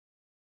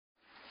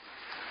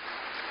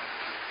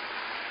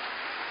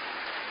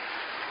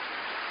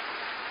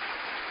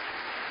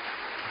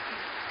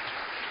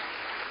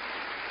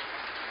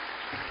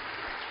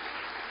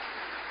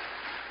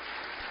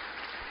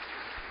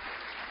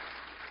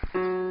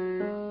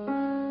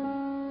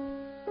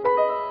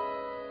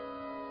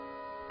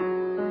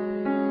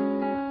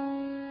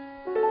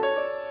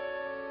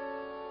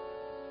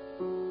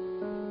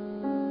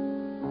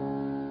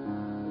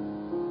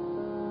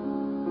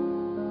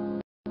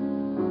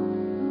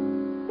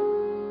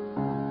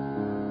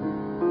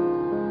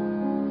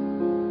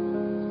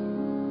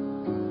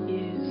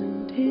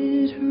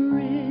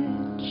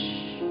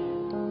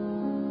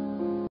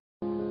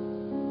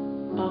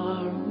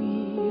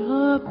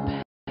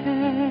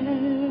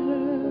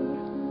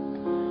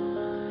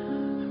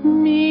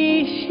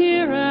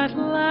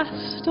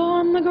lost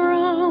on the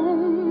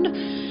ground,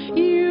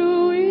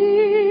 you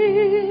in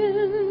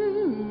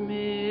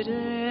midair.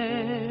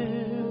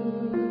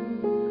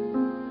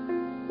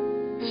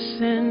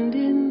 Send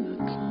in the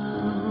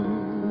clowns.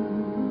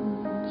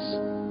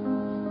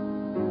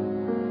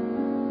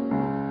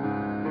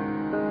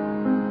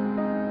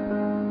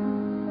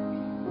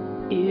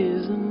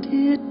 Isn't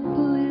it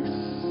bliss?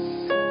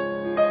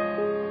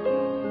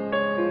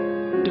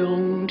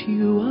 Don't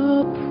you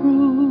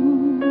approve?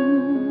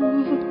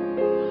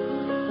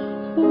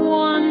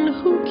 One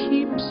who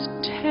keeps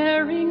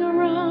tearing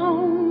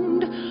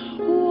around,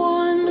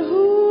 one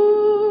who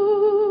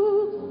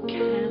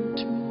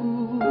can't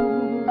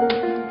move.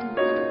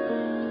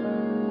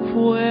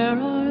 Where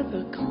are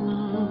the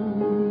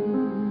clowns?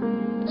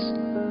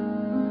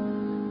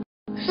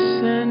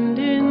 Send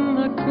in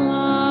the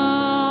clowns.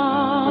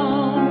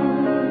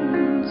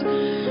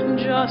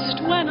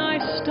 Just when I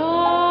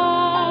stopped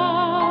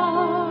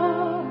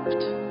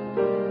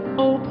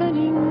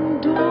opening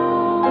doors,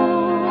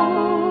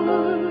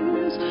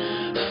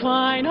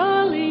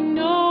 finally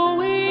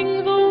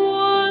knowing the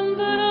one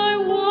that I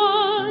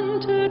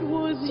wanted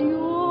was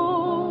yours,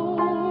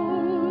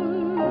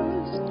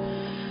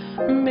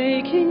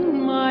 making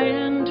my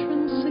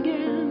entrance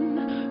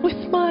again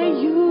with my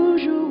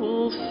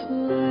usual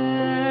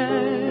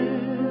flair,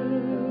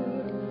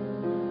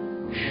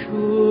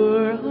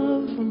 sure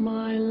of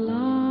my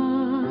lines.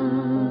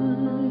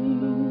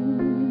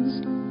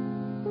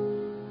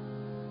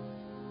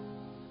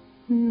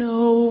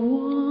 No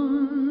one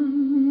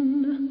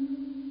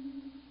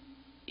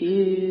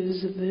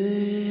is there.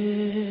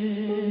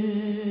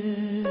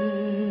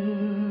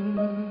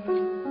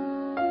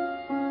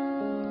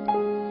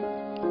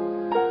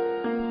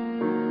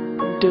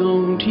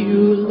 Don't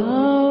you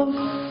love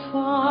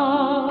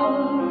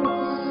farce?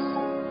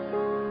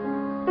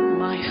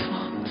 My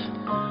fault,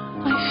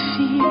 I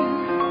fear.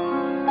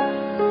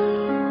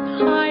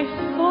 I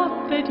thought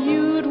that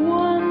you'd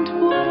want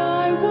what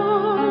I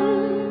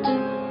want.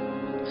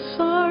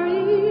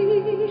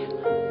 Sorry,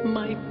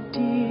 my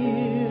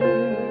dear.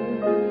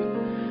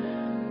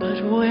 But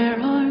where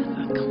are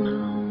the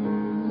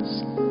clowns?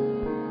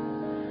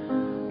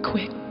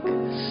 Quick,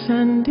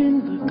 send in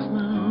the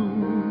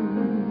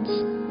clowns.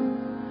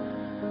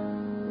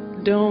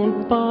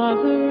 Don't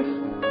bother,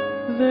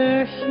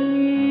 they're here.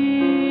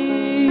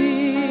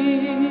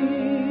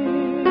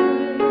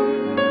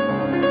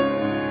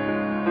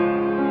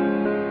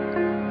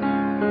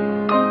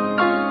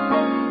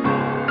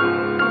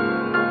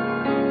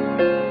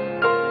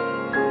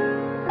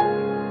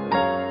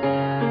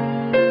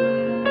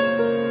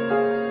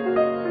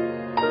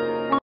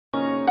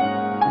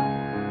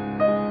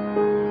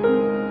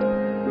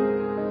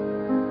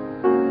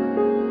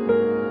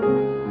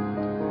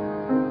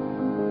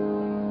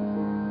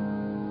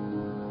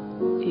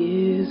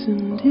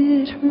 Isn't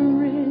it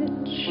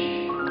rich?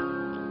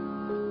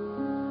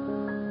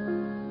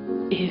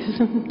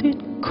 Isn't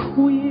it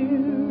queer?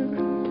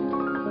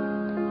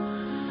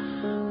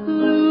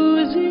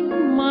 Losing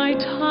my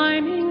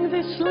timing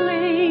this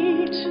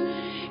late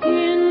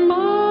in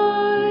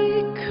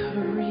my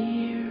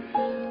career.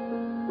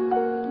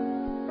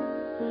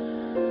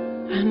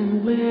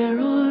 And where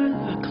are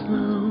the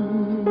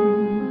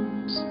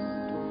clowns?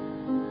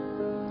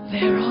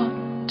 There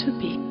ought to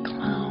be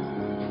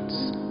clowns.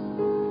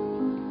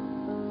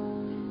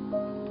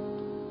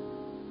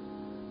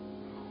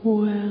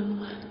 Well,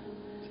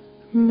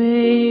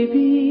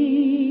 maybe